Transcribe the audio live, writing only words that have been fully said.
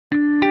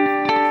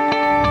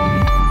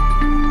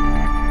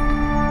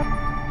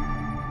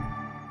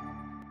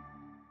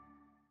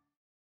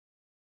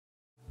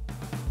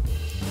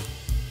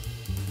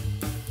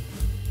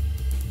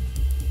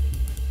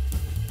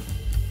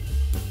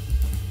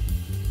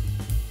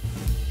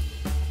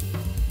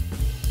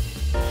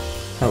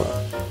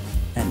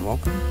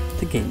welcome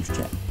to Games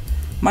Chat.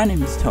 My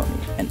name is Tony,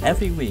 and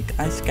every week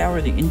I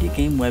scour the indie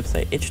game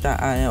website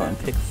itch.io and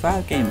pick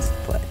 5 games to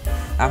play.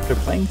 After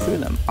playing through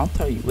them, I'll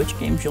tell you which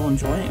games you'll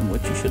enjoy and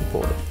which you should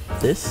avoid.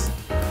 This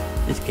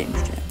is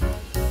Games Chat.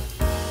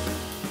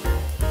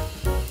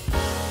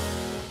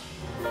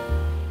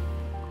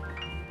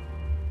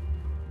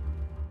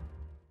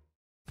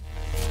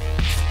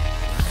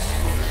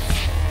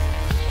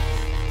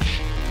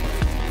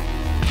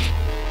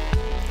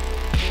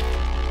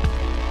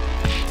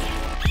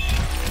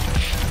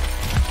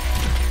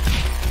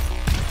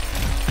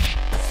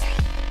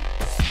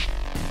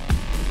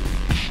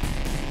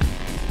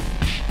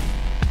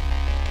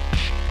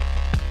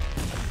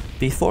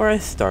 Before I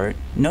start,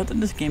 note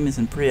that this game is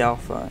in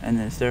pre-alpha and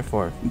is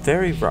therefore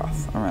very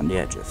rough around the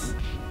edges.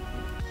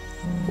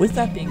 With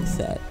that being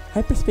said,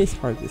 hyperspace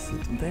harvest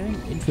is a very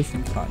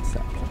interesting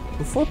concept.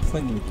 Before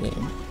playing the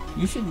game,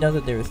 you should know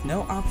that there is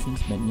no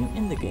options menu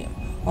in the game.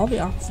 All the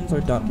options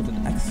are done with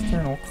an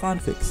external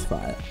configs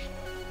file.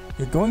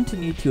 You're going to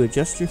need to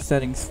adjust your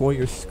settings for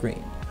your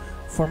screen.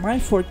 For my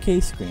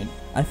 4K screen,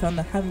 I found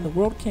that having the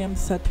world cam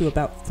set to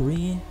about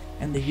 3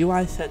 and the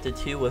UI set to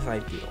 2 was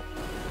ideal.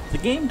 The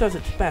game does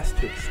its best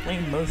to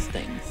explain most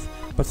things,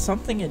 but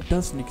something it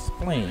doesn't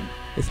explain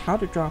is how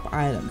to drop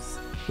items,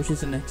 which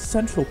is an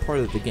essential part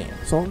of the game,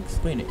 so I'll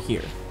explain it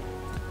here.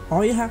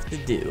 All you have to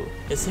do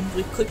is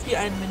simply click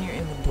the item in your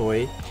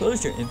inventory,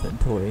 close your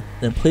inventory,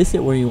 then place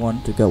it where you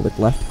want it to go with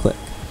left click.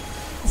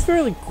 It's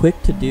fairly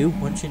quick to do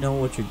once you know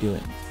what you're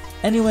doing.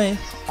 Anyway,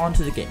 on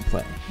to the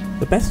gameplay.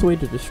 The best way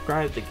to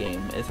describe the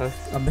game is as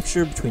a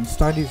mixture between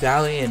Stardew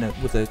Valley and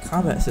with a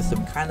combat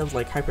system kind of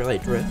like Hyper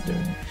Light Drifter.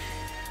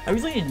 I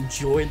really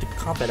enjoyed the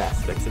combat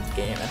aspects of the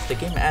game, as the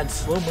game adds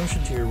slow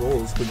motion to your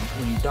rolls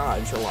when you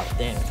dodge a lot of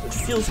damage, which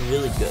feels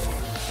really good.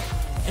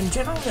 And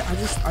generally,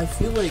 I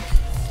feel like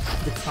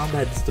the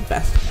combat is the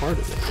best part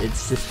of it.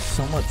 It's just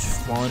so much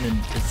fun and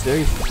it's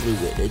very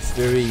fluid. It's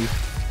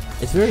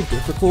very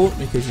difficult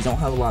because you don't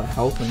have a lot of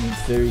health and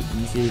it's very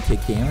easy to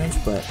take damage,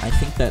 but I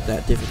think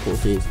that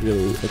difficulty is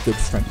really a good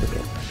strength of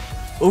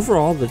it.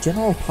 Overall, the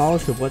general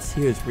polish of what's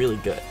here is really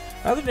good.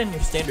 Rather than your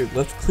standard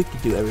left click to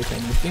do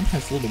everything, this game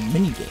has little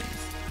mini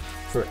games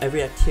for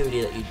every activity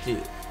that you do.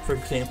 For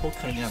example,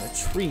 cutting down a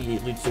tree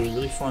leads to a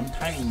really fun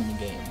tiny mini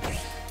game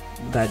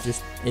that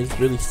just is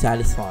really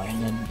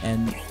satisfying,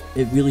 and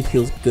it really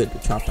feels good to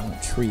chop down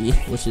a tree,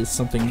 which is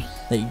something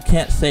that you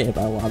can't say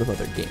about a lot of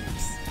other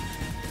games.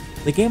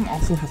 The game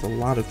also has a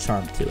lot of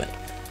charm to it.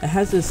 It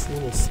has this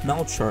little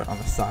smell chart on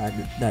the side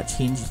that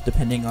changes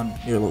depending on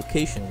your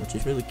location, which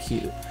is really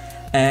cute.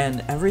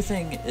 And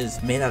everything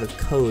is made out of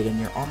code, and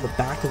you're on the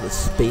back of a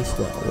space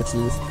whale, which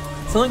is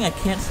something I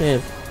can't say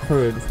I've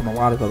heard from a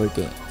lot of other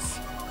games.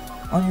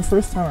 On your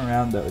first time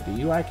around though,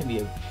 the UI can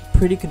be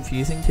pretty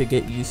confusing to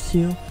get used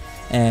to,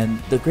 and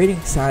the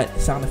grating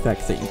sound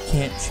effects that you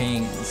can't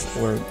change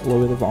or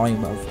lower the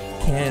volume of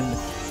can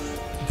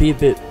be a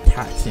bit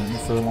taxing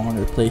for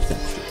longer play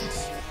sessions.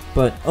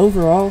 But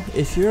overall,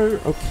 if you're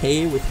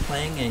okay with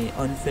playing an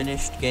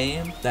unfinished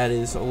game that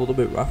is a little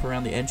bit rough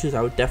around the edges,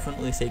 I would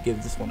definitely say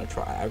give this one a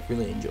try. I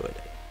really enjoyed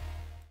it.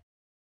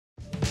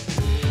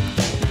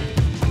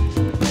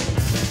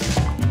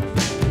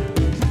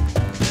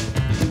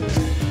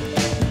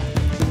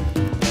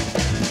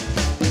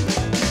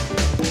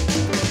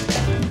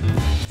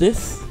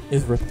 This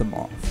is Rip Them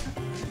Off.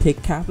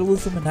 Take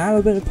capitalism and add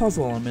a bit of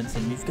puzzle elements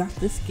and you've got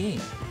this game.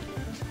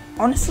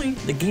 Honestly,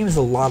 the game is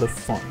a lot of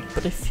fun,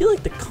 but I feel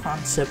like the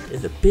concept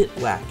is a bit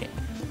lacking.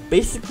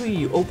 Basically,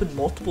 you open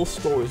multiple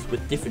stores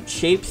with different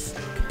shapes,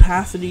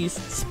 capacities,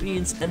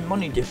 speeds, and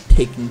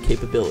money-taking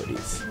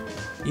capabilities.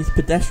 These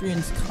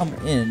pedestrians come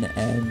in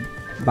and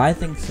buy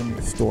things from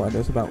your store.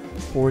 There's about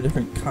 4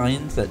 different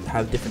kinds that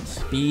have different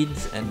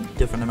speeds and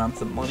different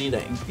amounts of money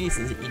that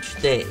increases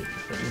each day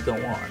that you go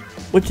on,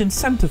 which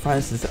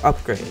incentivizes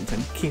upgrades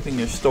and keeping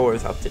your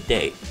stores up to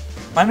date.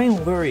 My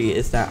main worry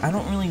is that I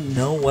don't really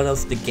know what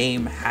else the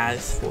game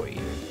has for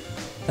you.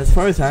 As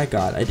far as I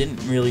got, I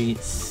didn't really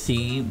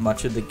see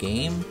much of the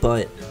game,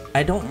 but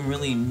I don't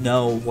really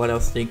know what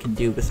else they can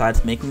do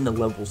besides making the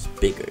levels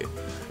bigger.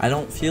 I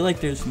don't feel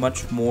like there's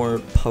much more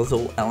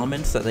puzzle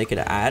elements that they could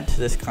add to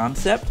this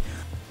concept.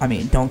 I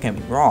mean, don't get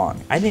me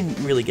wrong, I didn't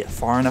really get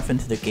far enough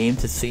into the game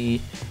to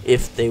see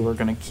if they were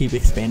going to keep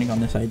expanding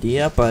on this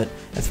idea, but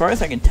as far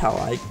as I can tell,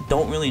 I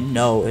don't really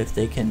know if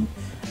they can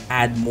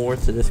add more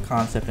to this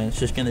concept, and it's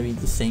just going to be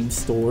the same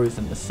stores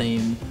and the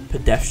same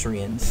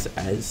pedestrians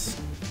as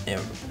in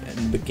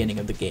the beginning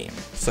of the game.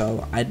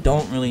 So I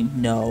don't really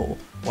know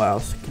what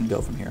else can go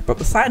from here. But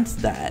besides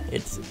that,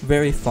 it's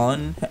very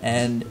fun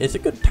and it's a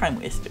good time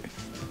waster.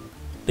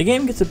 The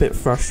game gets a bit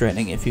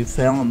frustrating if you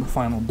fail on the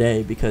final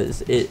day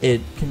because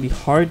it can be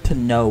hard to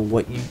know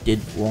what you did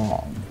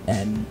wrong,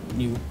 and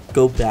you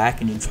go back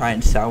and you try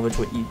and salvage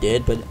what you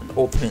did, but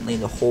ultimately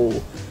the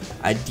whole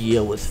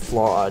idea was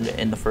flawed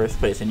in the first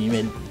place and you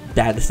made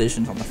bad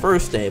decisions on the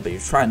first day, but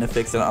you're trying to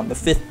fix it on the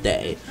 5th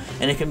day,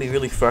 and it can be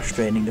really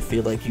frustrating to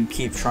feel like you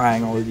keep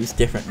trying all of these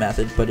different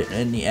methods, but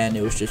in the end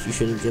it was just you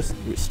should have just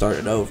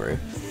started over.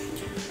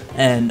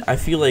 And I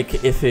feel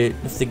like if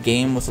the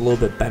game was a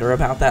little bit better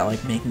about that,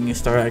 like making you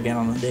start again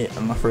on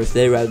the first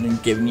day rather than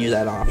giving you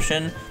that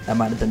option, that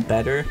might have been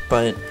better.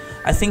 But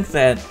I think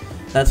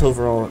that's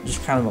overall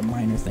just kind of a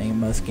minor thing.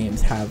 Most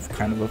games have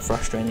kind of a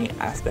frustrating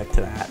aspect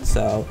to that.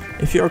 So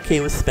if you're okay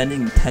with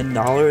spending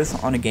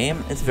 $10 on a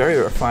game, it's very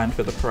refined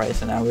for the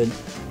price, and I would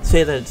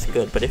say that it's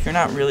good. But if you're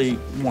not really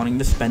wanting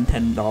to spend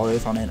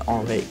 $10 on an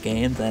R-rate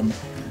game, then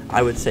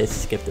I would say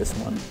skip this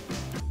one.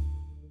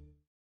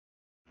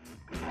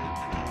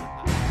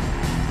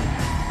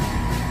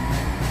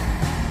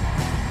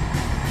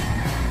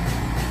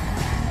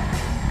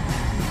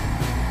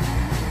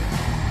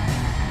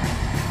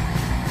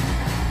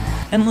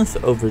 Endless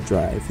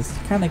Overdrive is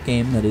the kind of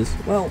game that is,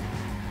 well,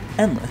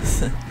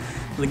 endless.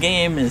 The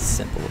game is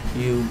simple.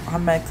 You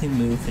automatically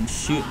move and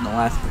shoot in the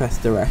last press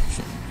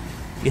direction.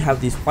 You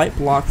have these white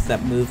blocks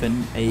that move in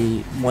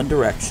one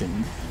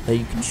direction that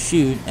you can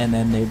shoot, and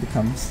then they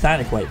become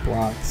static white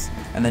blocks.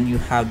 And then you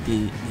have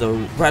the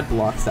red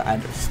blocks that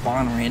either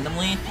spawn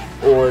randomly,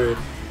 or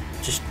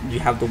just you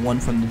have the one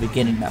from the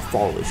beginning that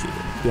follows you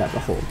throughout the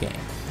whole game.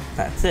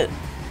 That's it.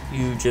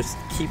 You just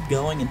keep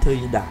going until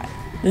you die.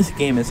 This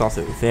game is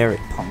also very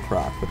punk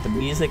rock with the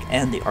music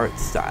and the art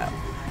style.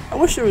 I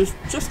wish there was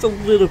just a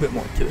little bit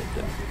more to it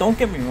though. Don't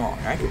get me wrong,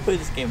 I could play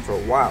this game for a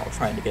while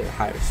trying to get a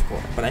higher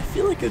score, but I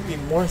feel like it would be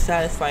more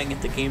satisfying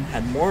if the game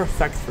had more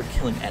effects for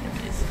killing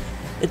enemies.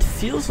 It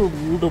feels a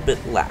little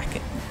bit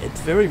lacking.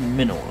 It's very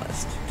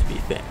minimalist, to be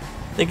fair.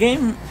 The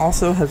game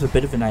also has a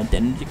bit of an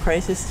identity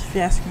crisis, if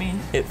you ask me.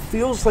 It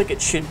feels like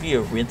it should be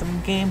a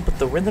rhythm game, but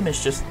the rhythm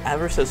is just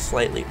ever so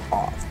slightly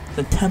off.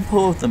 The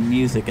tempo of the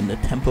music and the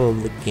tempo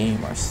of the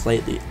game are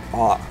slightly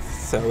off,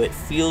 so it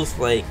feels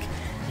like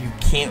you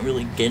can't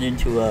really get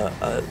into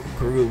a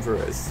groove or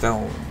a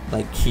zone,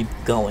 like keep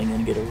going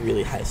and get a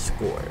really high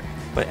score.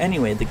 But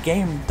anyway, the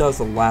game does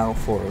allow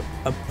for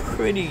a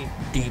pretty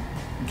deep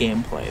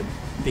gameplay.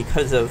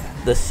 Because of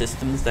the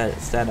systems that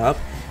it's set up,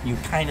 you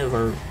kind of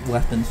are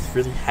left in this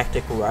really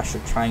hectic rush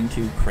of trying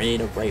to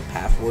create a right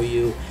path for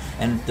you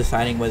and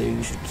deciding whether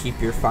you should keep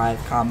your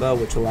 5 combo,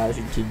 which allows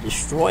you to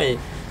destroy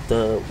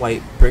the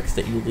white bricks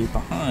that you leave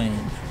behind,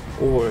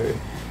 or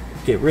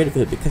get rid of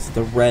it because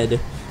the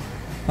red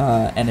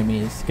enemy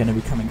is going to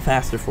be coming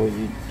faster for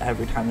you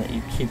every time that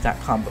you keep that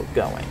combo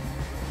going.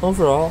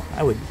 Overall,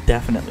 I would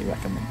definitely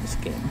recommend this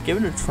game.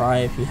 Give it a try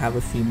if you have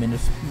a few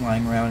minutes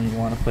lying around and you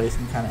want to play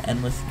some kind of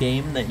endless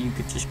game that you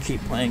could just keep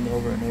playing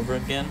over and over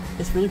again.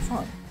 It's really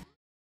fun.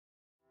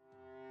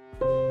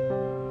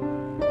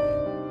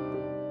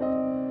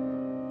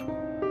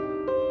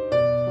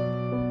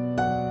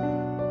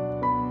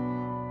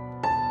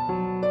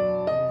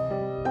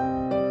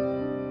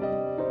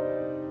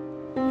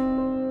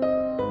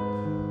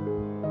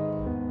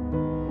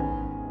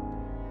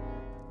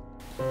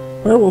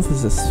 Werewolf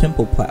is a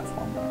simple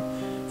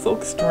platformer,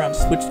 focused around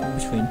switching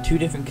between 2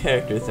 different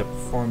characters that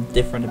perform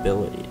different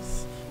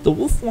abilities. The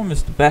wolf form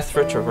is the best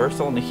for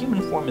traversal, and the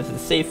human form is the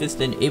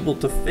safest and able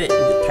to fit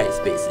into tight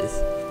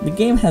spaces. The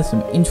game has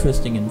some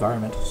interesting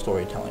environmental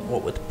storytelling,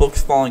 what with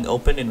books falling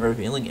open and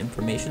revealing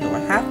information, or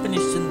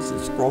half-finished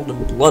sentences scrawled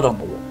in blood on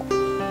the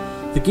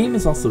wall. The game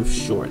is also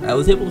short. I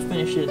was able to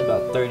finish it in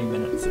about 30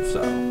 minutes or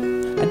so.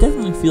 I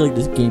definitely feel like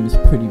this game is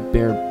pretty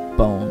bare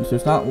bones.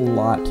 There's not a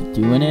lot to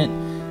do in it.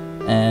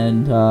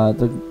 And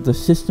the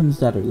systems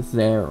that are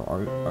there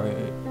are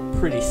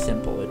pretty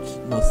simple. It's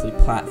mostly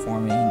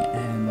platforming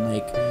and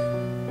like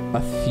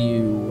a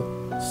few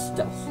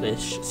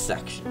stealth-ish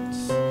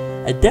sections.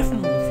 I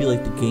definitely feel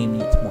like the game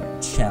needs more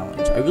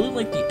challenge. I really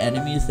like the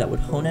enemies that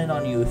would hone in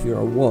on you if you're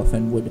a wolf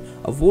and would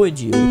avoid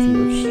you if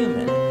you were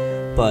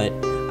human, but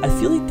I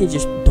feel like they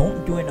just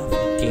don't do enough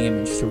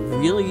damage to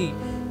really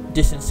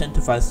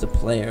disincentivize the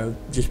player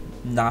just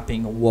not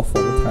being a wolf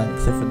all the time,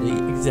 except for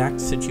the exact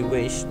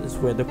situations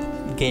where the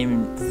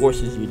game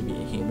forces you to be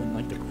a human,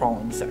 like the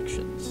crawling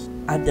sections.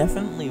 I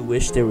definitely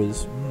wish there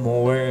was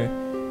more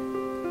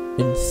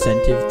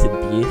incentive to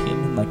be a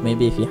human, like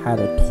maybe if you had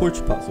a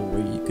torch puzzle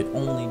where you could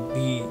only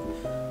be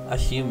a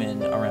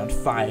human around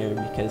fire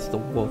because the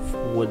wolf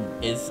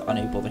is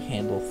unable to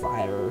handle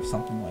fire or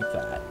something like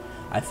that.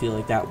 I feel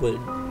like that would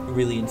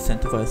really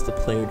incentivize the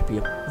player to be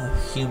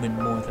a human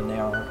more than they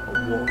are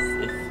a wolf,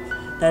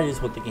 if that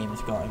is what the game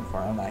is going for.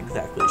 I'm not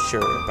exactly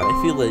sure, but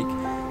I feel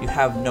like you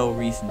have no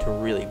reason to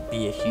really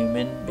be a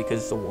human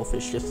because the wolf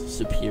is just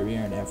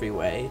superior in every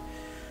way.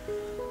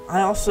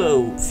 I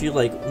also feel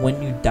like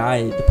when you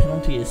die, the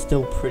penalty is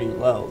still pretty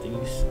low. You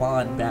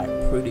spawn back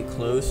pretty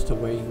close to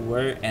where you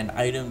were, and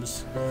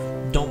items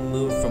don't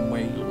move from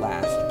where you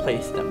last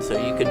placed them. So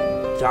you could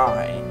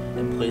die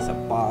and place a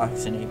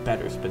box in a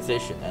better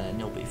position, and then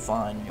you'll be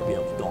fine, and you'll be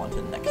able to go on to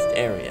the next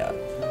area.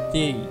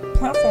 The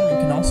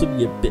platforming can also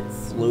be a bit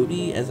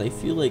floaty, as I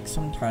feel like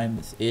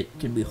sometimes it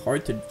can be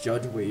hard to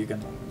judge where you're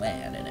going to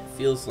land, and it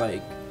feels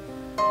like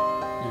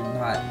you're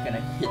not going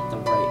to hit the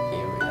right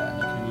area, and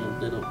it can be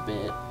a little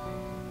bit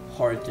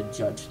hard to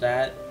judge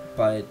that,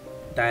 but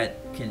that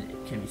can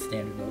be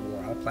standard over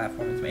a lot of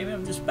platformers. Maybe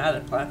I'm just bad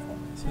at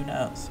platformers, who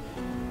knows.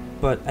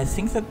 but I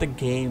think that the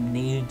game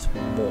needs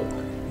more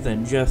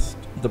than just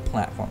the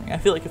platforming. I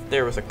feel like if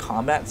there was a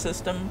combat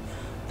system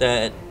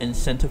that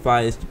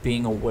incentivized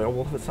being a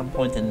werewolf at some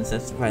point and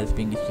incentivized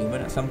being a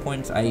human at some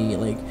points, i.e.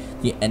 like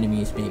the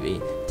enemies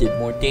maybe did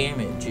more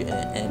damage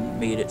and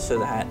made it so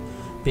that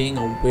being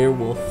a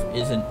werewolf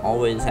isn't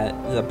always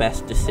the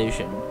best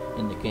decision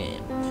in the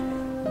game,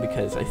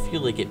 because I feel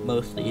like it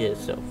mostly is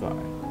so far.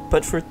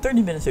 But for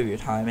 30 minutes of your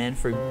time and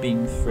for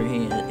being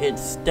free,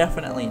 it's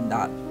definitely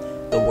not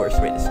the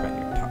worst way to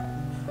spend your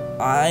time.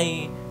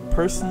 I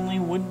personally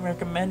wouldn't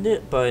recommend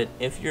it, but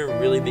if you're a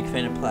really big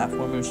fan of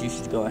platformers, you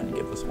should go ahead and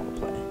give this one a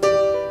play.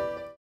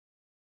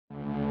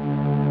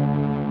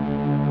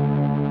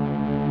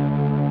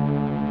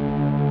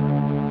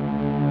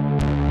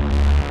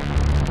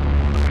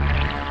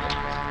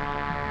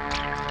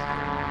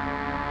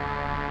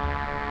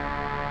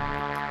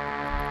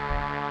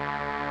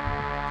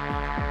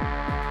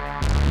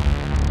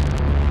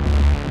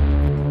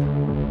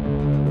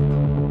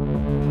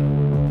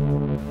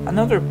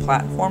 Another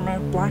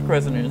platformer, Black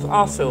Resonant, is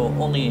also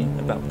only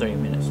about 30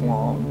 minutes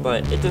long,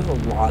 but it does a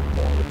lot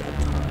more with that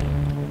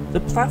time.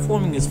 The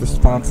platforming is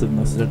responsive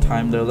most of the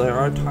time, though there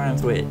are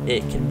times where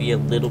it can be a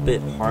little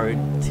bit hard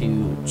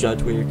to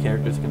judge where your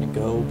character is going to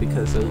go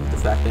because of the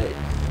fact that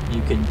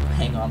you can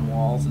hang on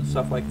walls and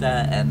stuff like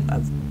that, and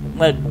I've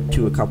led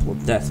to a couple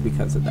of deaths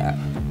because of that.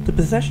 The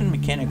possession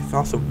mechanic is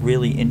also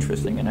really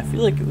interesting, and I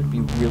feel like it would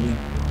be really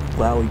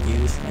well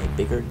used in a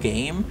bigger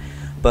game,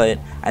 but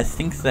I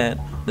think that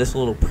this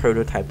little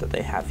prototype that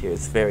they have here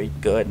is very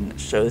good and it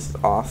shows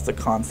off the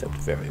concept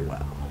very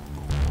well.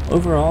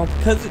 Overall,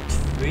 because it's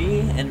free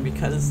and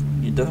because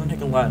it doesn't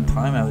take a lot of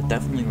time, I would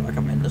definitely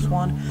recommend this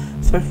one,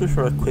 especially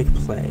for a quick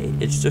play.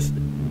 It's just a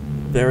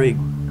very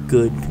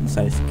good,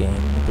 concise game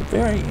with a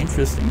very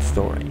interesting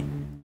story.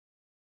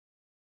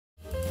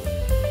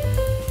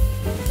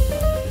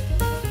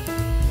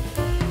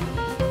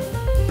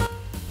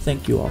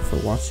 Thank you all for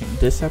watching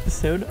this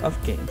episode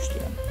of Game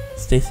Jam.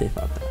 Stay safe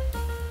out there.